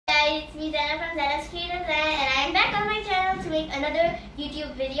me Zana from Zana's Creative Land, and I'm back on my channel to make another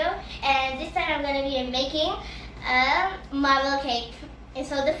YouTube video. And this time I'm going to be making a marble cake. And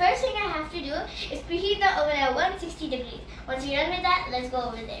so the first thing I have to do is preheat the oven at 160 degrees. Once you're done with that, let's go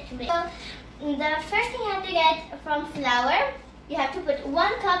over there to make. So the first thing you have to get from flour, you have to put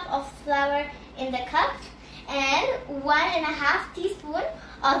 1 cup of flour in the cup and 1.5 teaspoon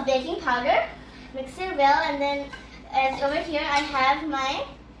of baking powder. Mix it well, and then as over here I have my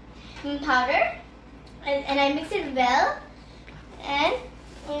powder and I mix it well. And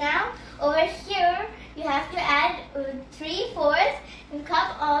now over here you have to add 3/4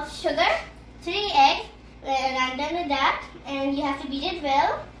 cup of sugar, 3 eggs, and I'm done with that. And you have to beat it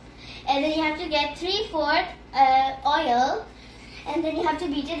well, and then you have to get 3/4 oil, and then you have to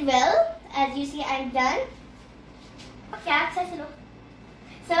beat it well. As you see, I'm done.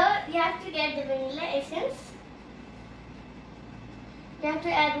 So you have to get the vanilla essence. You have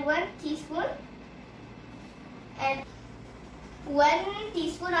to add 1 teaspoon and 1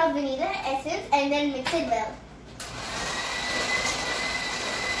 teaspoon of vanilla essence, and then mix it well.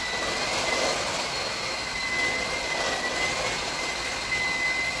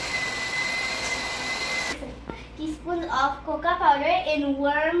 Teaspoon of cocoa powder in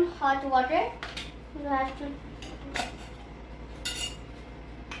warm hot water.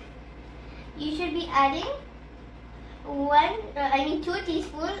 You should be adding 2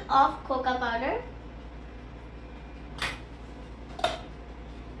 teaspoons of cocoa powder,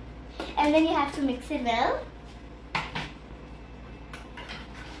 and then you have to mix it well.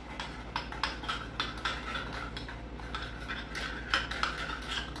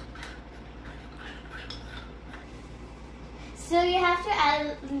 So you have to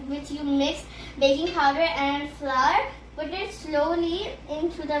add, which you mix baking powder and flour, put it slowly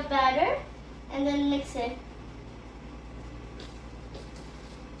into the batter and then mix it.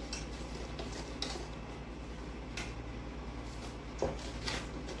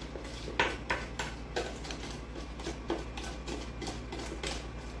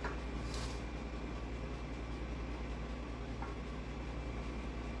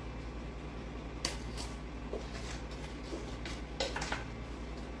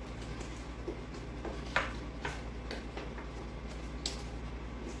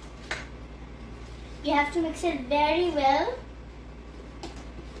 You have to mix it very well.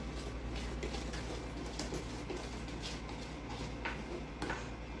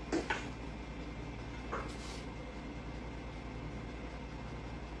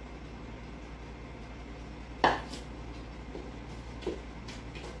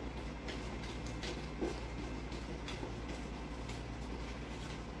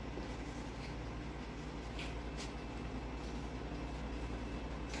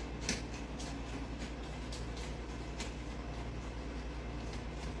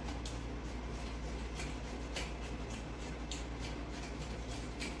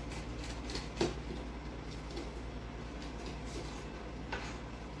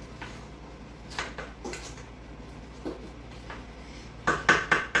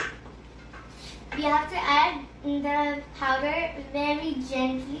 You have to add the powder very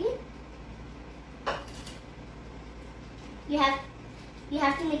gently. You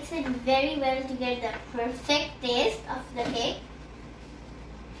have to mix it very well to get the perfect taste of the cake.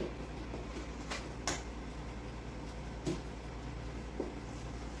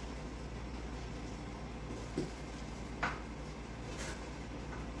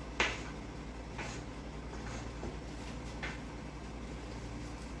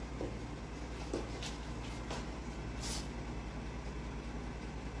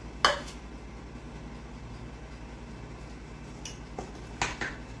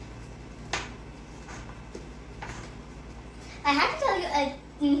 I have to tell you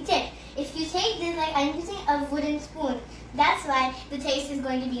a tip. If you take this, like I'm using a wooden spoon, that's why the taste is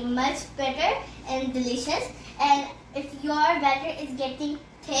going to be much better and delicious. And if your batter is getting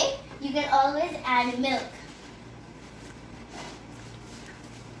thick, you can always add milk.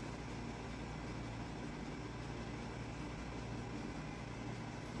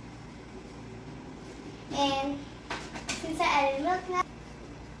 And since I added milk now,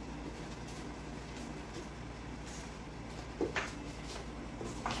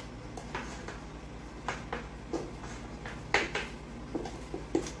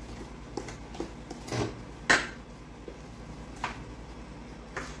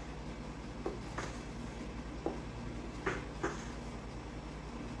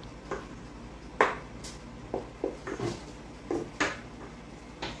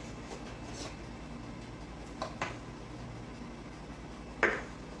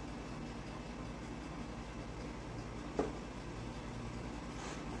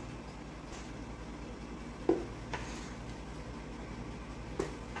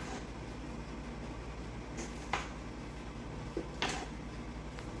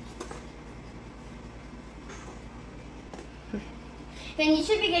 When you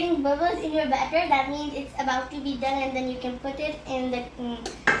should be getting bubbles in your batter, that means it's about to be done, and then you can put it in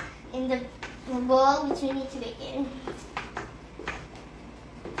the bowl which you need to bake in.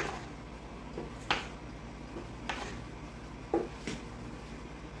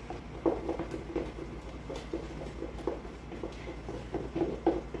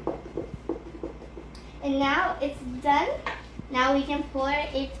 And now it's done. Now we can pour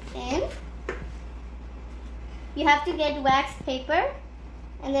it in. You have to get wax paper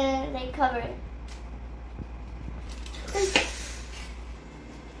and then like cover it.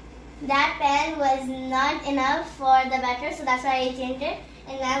 That pan was not enough for the batter, so that's why I changed it.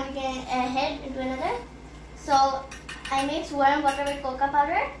 And now we can head into another. So I mix warm water with cocoa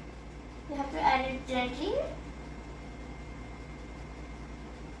powder. You have to add it gently.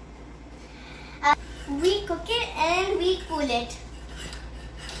 We cook it and we cool it.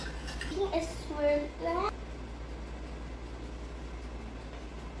 A swirl.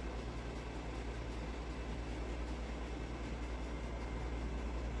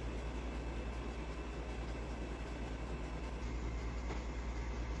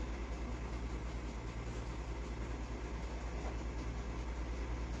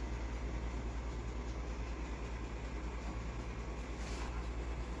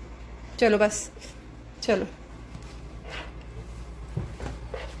 चलो बस चलो.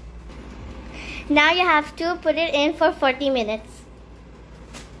 Now you have to put it in for 40 minutes.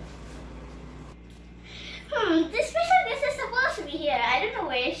 This special guest is supposed to be here. I don't know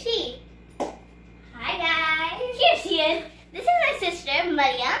where is she. Hi guys. Here she is. This is my sister,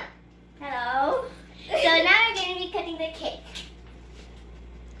 Maria. Hello. So now we're going to be cutting the cake.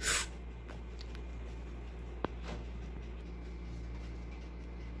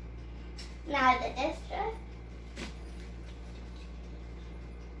 Now the extra.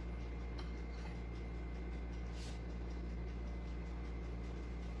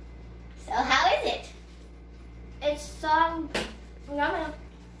 So how is it? It's so yummy.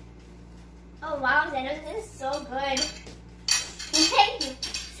 Oh wow, Zenos, this is so good. Thank you.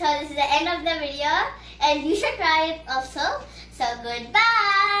 So this is the end of the video, and you should try it also. So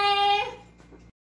goodbye.